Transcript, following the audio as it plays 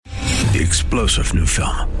The explosive new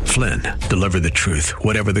film, Flynn, deliver the truth,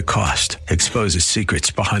 whatever the cost, exposes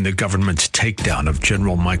secrets behind the government's takedown of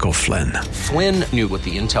General Michael Flynn. Flynn knew what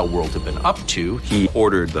the intel world had been up to. He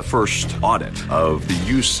ordered the first audit of the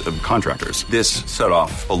use of contractors. This set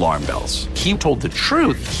off alarm bells. He told the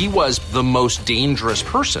truth. He was the most dangerous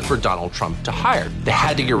person for Donald Trump to hire. They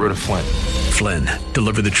had to get rid of Flynn. Flynn,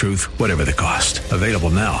 deliver the truth, whatever the cost. Available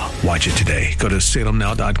now. Watch it today. Go to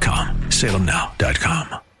salemnow.com.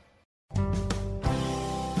 salemnow.com.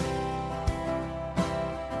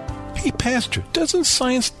 Hey, Pastor, doesn't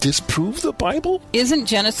science disprove the Bible? Isn't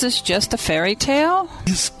Genesis just a fairy tale?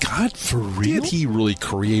 Is God for real? Did he really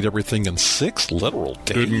create everything in 6 literal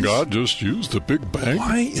days? Didn't God just use the Big Bang?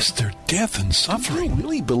 Why is there death and suffering? Do you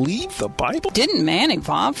really believe the Bible? Didn't man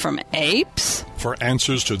evolve from apes? For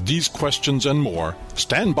answers to these questions and more,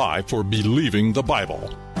 stand by for Believing the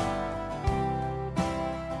Bible.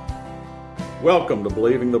 Welcome to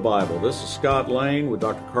Believing the Bible. This is Scott Lane with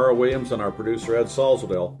Dr. Carl Williams and our producer Ed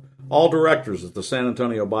Salzadell, all directors at the San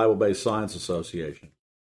Antonio Bible-Based Science Association.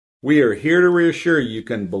 We are here to reassure you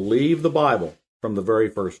can believe the Bible from the very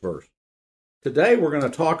first verse. Today we're going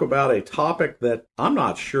to talk about a topic that I'm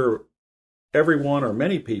not sure everyone or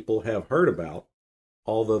many people have heard about,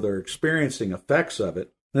 although they're experiencing effects of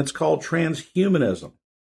it, and it's called transhumanism.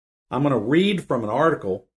 I'm going to read from an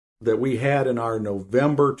article that we had in our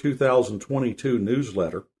November 2022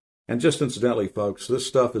 newsletter. And just incidentally, folks, this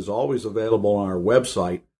stuff is always available on our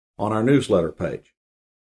website on our newsletter page.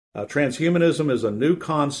 Transhumanism is a new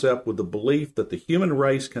concept with the belief that the human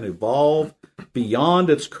race can evolve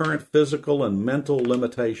beyond its current physical and mental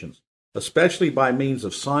limitations, especially by means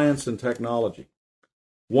of science and technology.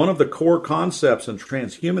 One of the core concepts in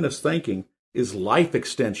transhumanist thinking is life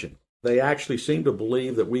extension. They actually seem to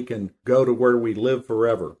believe that we can go to where we live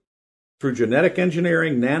forever. Through genetic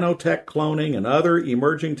engineering, nanotech cloning, and other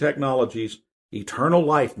emerging technologies, eternal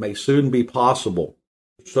life may soon be possible,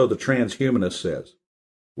 so the transhumanist says.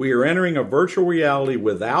 We are entering a virtual reality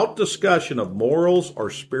without discussion of morals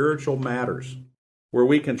or spiritual matters, where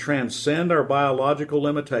we can transcend our biological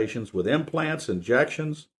limitations with implants,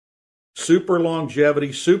 injections, super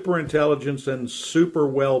longevity, super intelligence, and super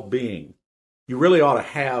well-being. You really ought to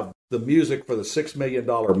have the music for the $6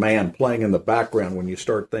 Million Man playing in the background when you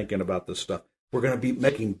start thinking about this stuff. We're going to be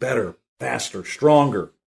making better, faster,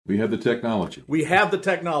 stronger. We have the technology. We have the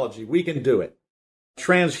technology. We can do it.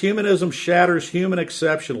 Transhumanism shatters human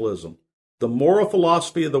exceptionalism. The moral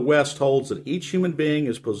philosophy of the West holds that each human being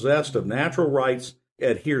is possessed of natural rights,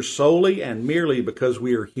 adheres solely and merely because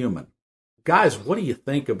we are human. Guys, what do you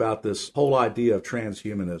think about this whole idea of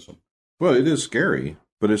transhumanism? Well, it is scary,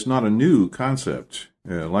 but it's not a new concept.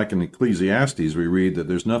 Like in Ecclesiastes, we read that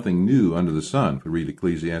there's nothing new under the sun. If we read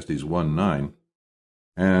Ecclesiastes 1:9.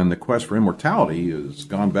 And the quest for immortality has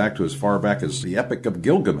gone back to as far back as the Epic of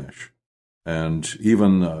Gilgamesh. And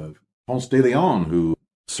even Ponce de Leon, who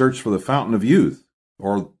searched for the fountain of youth,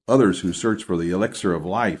 or others who searched for the elixir of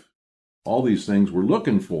life. All these things were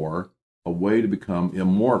looking for a way to become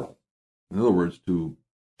immortal. In other words, to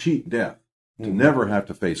cheat death, to never have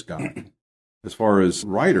to face God. As far as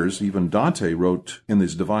writers, even Dante wrote in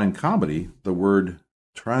his Divine Comedy the word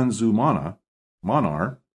transhumana,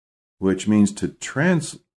 monar, which means to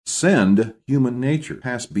transcend human nature,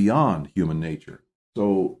 pass beyond human nature.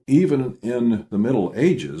 So even in the Middle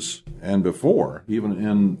Ages and before, even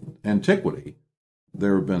in antiquity,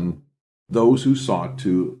 there have been those who sought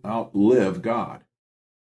to outlive God.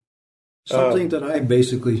 Something that I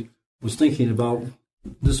basically was thinking about,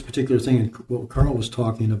 this particular thing, and what Carl was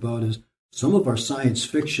talking about, is some of our science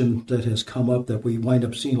fiction that has come up that we wind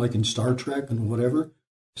up seeing, like in Star Trek and whatever,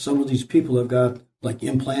 some of these people have got like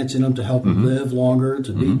implants in them to help them live longer,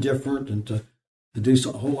 to be different, and to do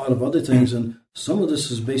a whole lot of other things. And some of this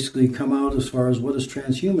has basically come out as far as what is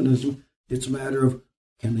transhumanism. It's a matter of,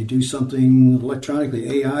 can they do something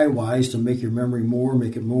electronically, AI-wise, to make your memory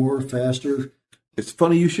make it more, faster? It's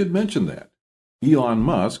funny you should mention that. Elon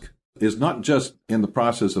Musk is not just in the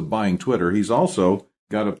process of buying Twitter. He's also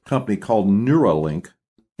got a company called Neuralink,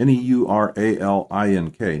 Neuralink,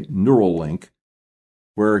 Neuralink,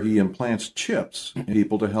 where he implants chips in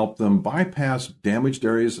people to help them bypass damaged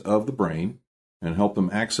areas of the brain and help them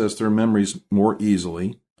access their memories more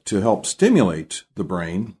easily, to help stimulate the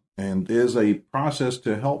brain, and is a process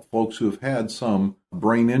to help folks who have had some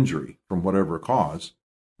brain injury from whatever cause,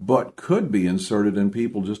 but could be inserted in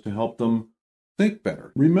people just to help them think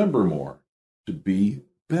better, remember more, to be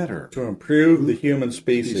better. To improve the human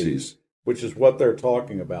species, which is what they're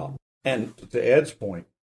talking about. And to Ed's point,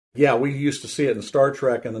 yeah, we used to see it in Star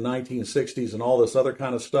Trek in the 1960s and all this other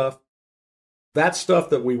kind of stuff. that stuff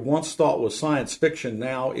that we once thought was science fiction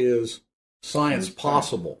now is science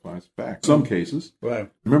possible. Science fact. Some cases. Right.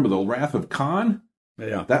 Remember the Wrath of Khan?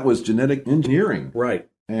 Yeah. That was genetic engineering. Right.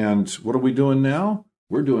 And what are we doing now?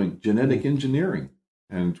 We're doing genetic engineering.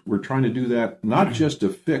 And we're trying to do that not just to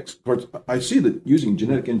fix. Of course, I see that using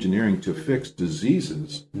genetic engineering to fix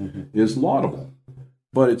diseases is laudable.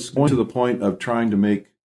 But it's going to the point of trying to make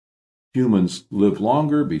humans live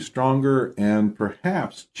longer, be stronger, and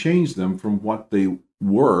perhaps change them from what they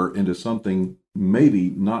were into something maybe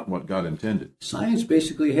not what God intended. Science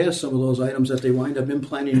basically has some of those items that they wind up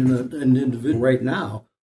implanting in an individual right now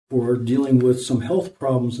for dealing with some health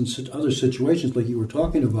problems and other situations like you were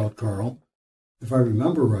talking about, Carl, if I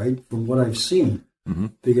remember right, from what I've seen.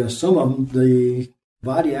 Because some of them, the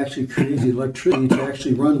body actually creates the electricity to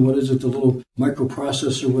actually run, what is it, the little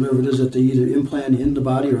microprocessor, whatever it is that they either implant in the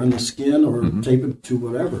body or on the skin or tape it to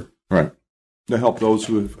whatever. Right. To help those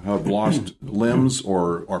who have lost limbs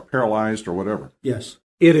or are paralyzed or whatever. Yes.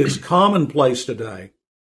 It is commonplace today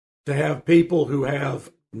to have people who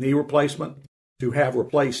have knee replacement, to have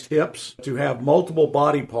replaced hips, to have multiple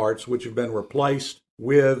body parts which have been replaced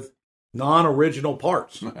with non-original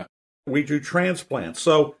parts. We do transplants.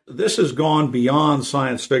 So this has gone beyond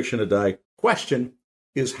science fiction today. Question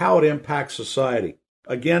is how it impacts society.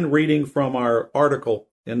 Again, reading from our article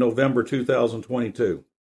in November 2022.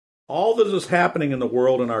 All that is happening in the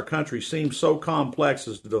world and our country seems so complex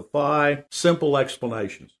as to defy simple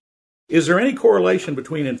explanations. Is there any correlation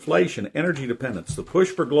between inflation, energy dependence, the push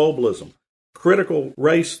for globalism, critical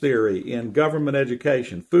race theory in government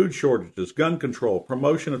education, food shortages, gun control,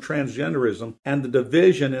 promotion of transgenderism, and the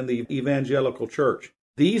division in the evangelical church?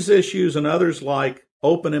 These issues and others like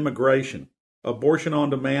open immigration, abortion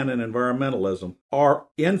on demand, and environmentalism are,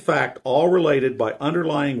 in fact, all related by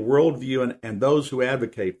underlying worldview and those who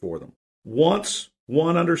advocate for them. Once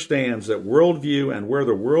one understands that worldview and where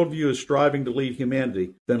the worldview is striving to lead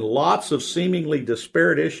humanity, then lots of seemingly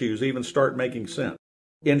disparate issues even start making sense.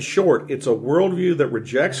 In short, it's a worldview that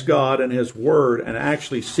rejects God and His Word and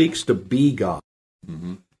actually seeks to be God.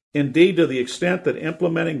 Indeed, to the extent that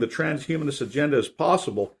implementing the transhumanist agenda is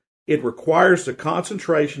possible, it requires the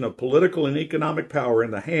concentration of political and economic power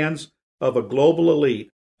in the hands of a global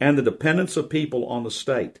elite and the dependence of people on the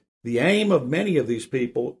state. The aim of many of these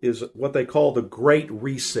people is what they call the Great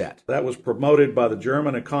Reset. That was promoted by the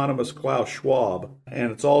German economist Klaus Schwab,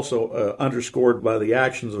 and it's also underscored by the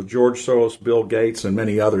actions of George Soros, Bill Gates, and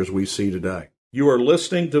many others we see today. You are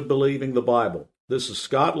listening to Believing the Bible. This is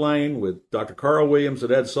Scott Lane with Dr. Carl Williams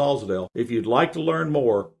at Ed Salzadell. If you'd like to learn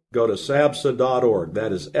more, go to sabsa.org.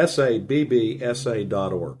 That is SABBSA.org.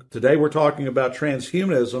 Today we're talking about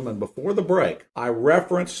transhumanism, and before the break, I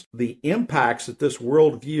referenced the impacts that this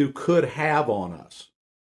worldview could have on us.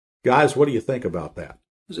 Guys, what do you think about that? I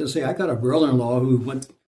was going to say, I got a brother-in-law who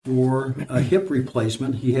went for a hip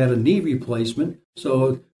replacement. He had a knee replacement.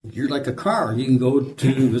 So you're like a car. You can go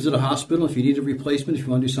to visit a hospital if you need a replacement, if you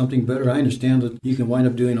want to do something better. I understand that you can wind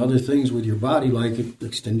up doing other things with your body, like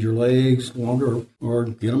extend your legs longer or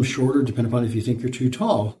get them shorter, depending upon if you think you're too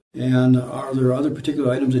tall. And are there other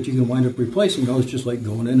particular items that you can wind up replacing? No, it's just like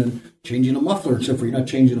going in and changing a muffler, except for you're not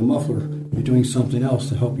changing a muffler. You're doing something else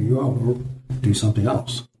to help you out or do something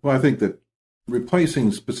else. Well, I think that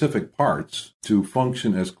replacing specific parts to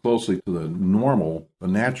function as closely to the normal, the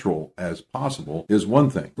natural as possible is one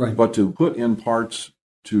thing. Right. But to put in parts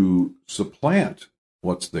to supplant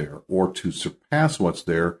what's there or to surpass what's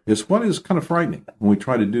there is what is kind of frightening when we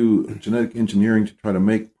try to do genetic engineering to try to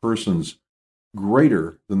make persons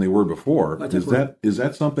greater than they were before. Is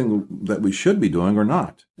that something that we should be doing or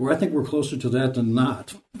not? Well, I think we're closer to that than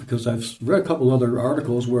not, because I've read a couple other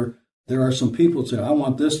articles where there are some people that say, I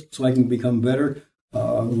want this so I can become better.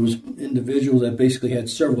 There was an individual that basically had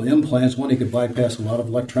several implants. One, he could bypass a lot of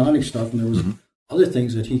electronic stuff, and there was other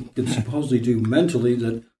things that he could supposedly do mentally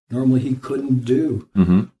that normally he couldn't do,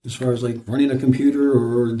 as far as like running a computer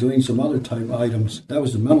or doing some other type items. That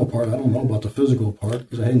was the mental part. I don't know about the physical part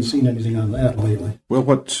because I hadn't seen anything on that lately. Well,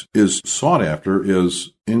 what is sought after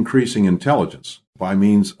is increasing intelligence by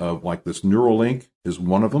means of, like, this Neuralink is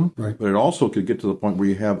one of them. Right. But it also could get to the point where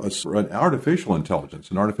you have an artificial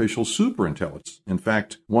intelligence, an artificial superintelligence. In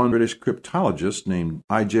fact, one British cryptologist named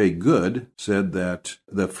I.J. Good said that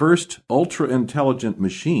the first ultra-intelligent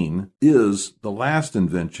machine is the last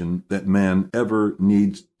invention that man ever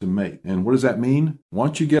needs to make. And what does that mean?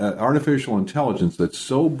 Once you get an artificial intelligence that's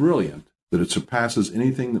so brilliant that it surpasses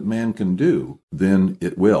anything that man can do, then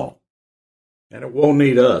it will. And it won't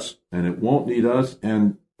need us. And it won't need us.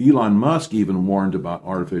 And Elon Musk even warned about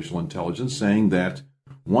artificial intelligence, saying that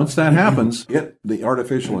Once that happens, the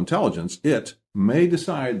artificial intelligence, it may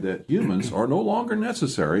decide that humans are no longer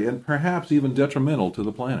necessary and perhaps even detrimental to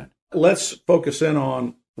the planet. Let's focus in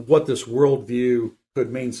on what this worldview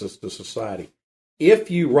could mean to society.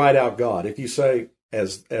 If you write out God, if you say,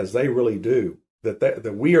 as they really do,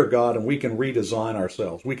 that we are God and we can redesign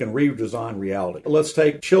ourselves, we can redesign reality. Let's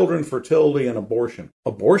take children, fertility, and abortion.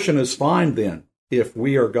 Abortion is fine then if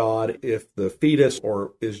we are God, if the fetus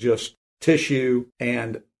is just tissue,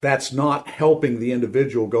 and that's not helping the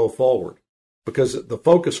individual go forward, because the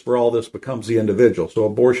focus for all this becomes the individual. So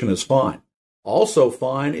abortion is fine. Also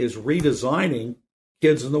fine is redesigning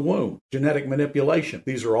kids in the womb, genetic manipulation.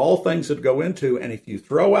 These are all things that go into, and if you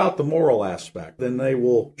throw out the moral aspect, then they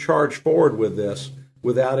will charge forward with this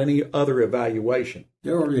without any other evaluation. They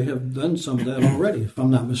already have done some of that already, if I'm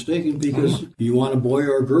not mistaken, because you want a boy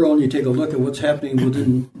or a girl, and you take a look at what's happening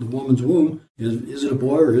within the woman's womb. Is it a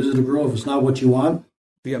boy or is it a girl? If it's not what you want.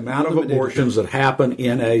 The amount of abortions that happen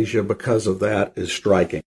in Asia because of that is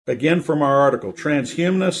striking. Again, from our article,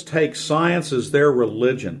 transhumanists take science as their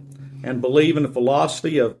religion and believe in the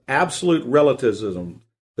philosophy of absolute relativism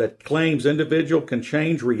that claims individual can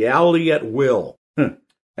change reality at will.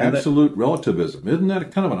 Absolute relativism. Isn't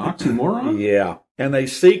that kind of an oxymoron? Yeah. And they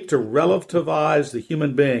seek to relativize the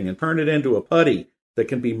human being and turn it into a putty that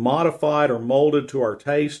can be modified or molded to our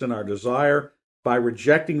taste and our desire by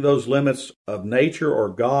rejecting those limits of nature or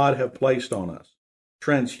God have placed on us.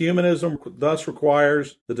 Transhumanism thus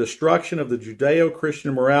requires the destruction of the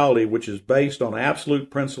Judeo-Christian morality, which is based on absolute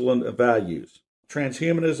principle and values.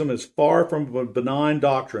 Transhumanism is far from a benign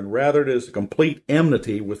doctrine. Rather, it is a complete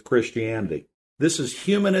enmity with Christianity. This is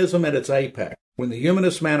humanism at its apex. When the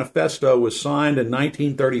Humanist Manifesto was signed in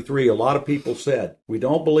 1933, a lot of people said, we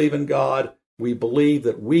don't believe in God. We believe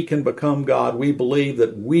that we can become God. We believe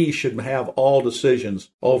that we should have all decisions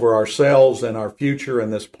over ourselves and our future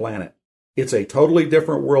and this planet. It's a totally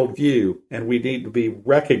different worldview, and we need to be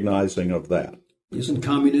recognizing of that. Isn't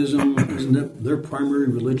communism, isn't that their primary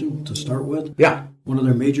religion to start with? Yeah. One of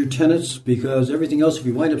their major tenets, because everything else, if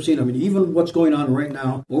you wind up seeing, even what's going on right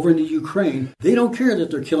now over in the Ukraine, they don't care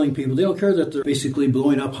that they're killing people. They don't care that they're basically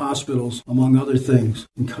blowing up hospitals, among other things,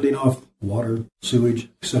 and cutting off water, sewage,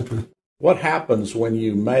 etc. What happens when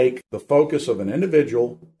you make the focus of an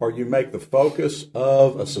individual or you make the focus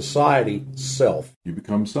of a society self? You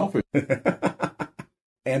become selfish.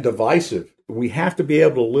 And divisive. We have to be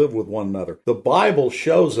able to live with one another. The Bible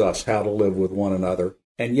shows us how to live with one another,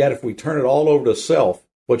 and yet if we turn it all over to self,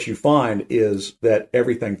 what you find is that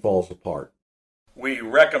everything falls apart. We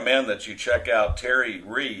recommend that you check out Terry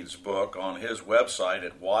Reid's book on his website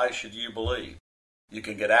at Why Should You Believe. You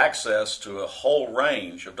can get access to a whole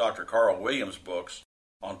range of Dr. Carl Williams' books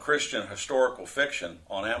on Christian historical fiction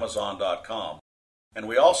on Amazon.com. And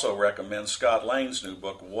we also recommend Scott Lane's new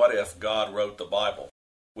book, What If God Wrote the Bible?,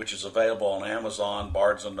 which is available on Amazon,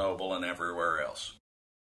 Barnes & Noble, and everywhere else.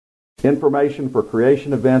 Information for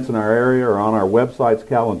creation events in our area are on our website's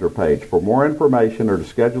calendar page. For more information or to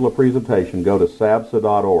schedule a presentation, go to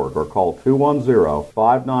sabsa.org or call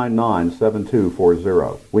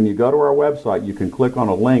 210-599-7240. When you go to our website, you can click on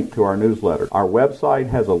a link to our newsletter. Our website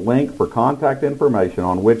has a link for contact information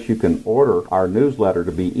on which you can order our newsletter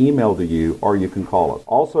to be emailed to you, or you can call us.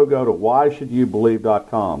 Also go to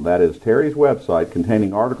whyshouldyoubelieve.com. That is Terry's website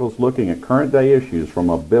containing articles looking at current day issues from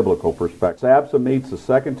a biblical perspective. SABSA meets the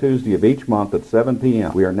second Tuesday of each month at 7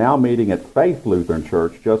 p.m. We are now meeting at Faith Lutheran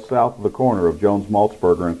Church just south of the corner of Jones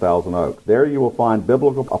Maltzberger and Thousand Oaks. There you will find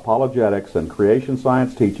biblical apologetics and creation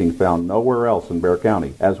science teaching found nowhere else in Bexar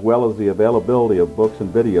County, as well as the availability of books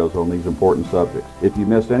and videos on these important subjects. If you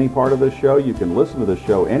missed any part of this show, you can listen to the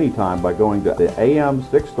show anytime by going to the AM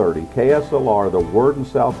 630 KSLR, the Word in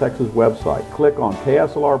South Texas website. Click on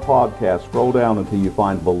KSLR Podcast, scroll down until you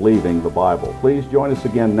find Believing the Bible. Please join us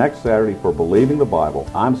again next Saturday for Believing the Bible.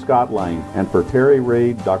 I'm Scott Lane, and for Terry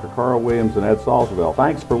Reid, Dr. Carl Williams, and Ed Salzveld,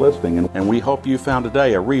 thanks for listening, and we hope you found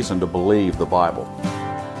today a reason to believe the Bible.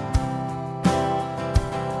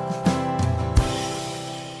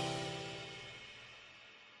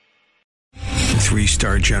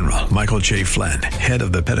 Three-star General Michael J. Flynn, head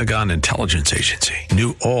of the Pentagon Intelligence Agency,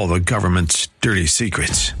 knew all the government's dirty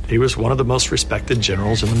secrets. He was one of the most respected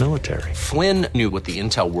generals in the military. Flynn knew what the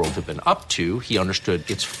intel world had been up to. He understood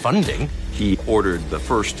its funding. He ordered the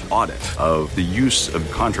first audit of the use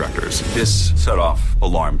of contractors. This set off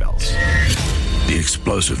alarm bells. The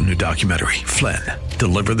explosive new documentary, Flynn,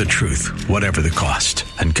 deliver the truth, whatever the cost,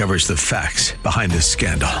 and covers the facts behind the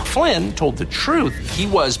scandal. Flynn told the truth. He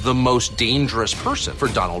was the most dangerous person for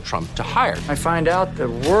Donald Trump to hire. I find out the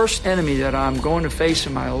worst enemy that I'm going to face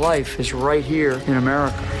in my life is right here in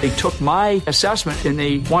America. They took my assessment and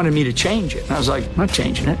they wanted me to change it. And I was like, I'm not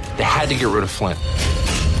changing it. They had to get rid of Flynn.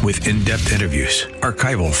 With in-depth interviews,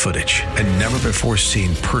 archival footage, and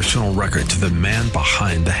never-before-seen personal records of the man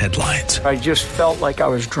behind the headlines. I just felt like I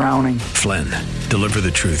was drowning. Flynn, deliver the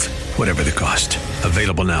truth, whatever the cost.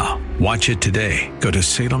 Available now. Watch it today. Go to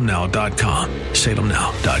salemnow.com.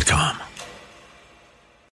 salemnow.com.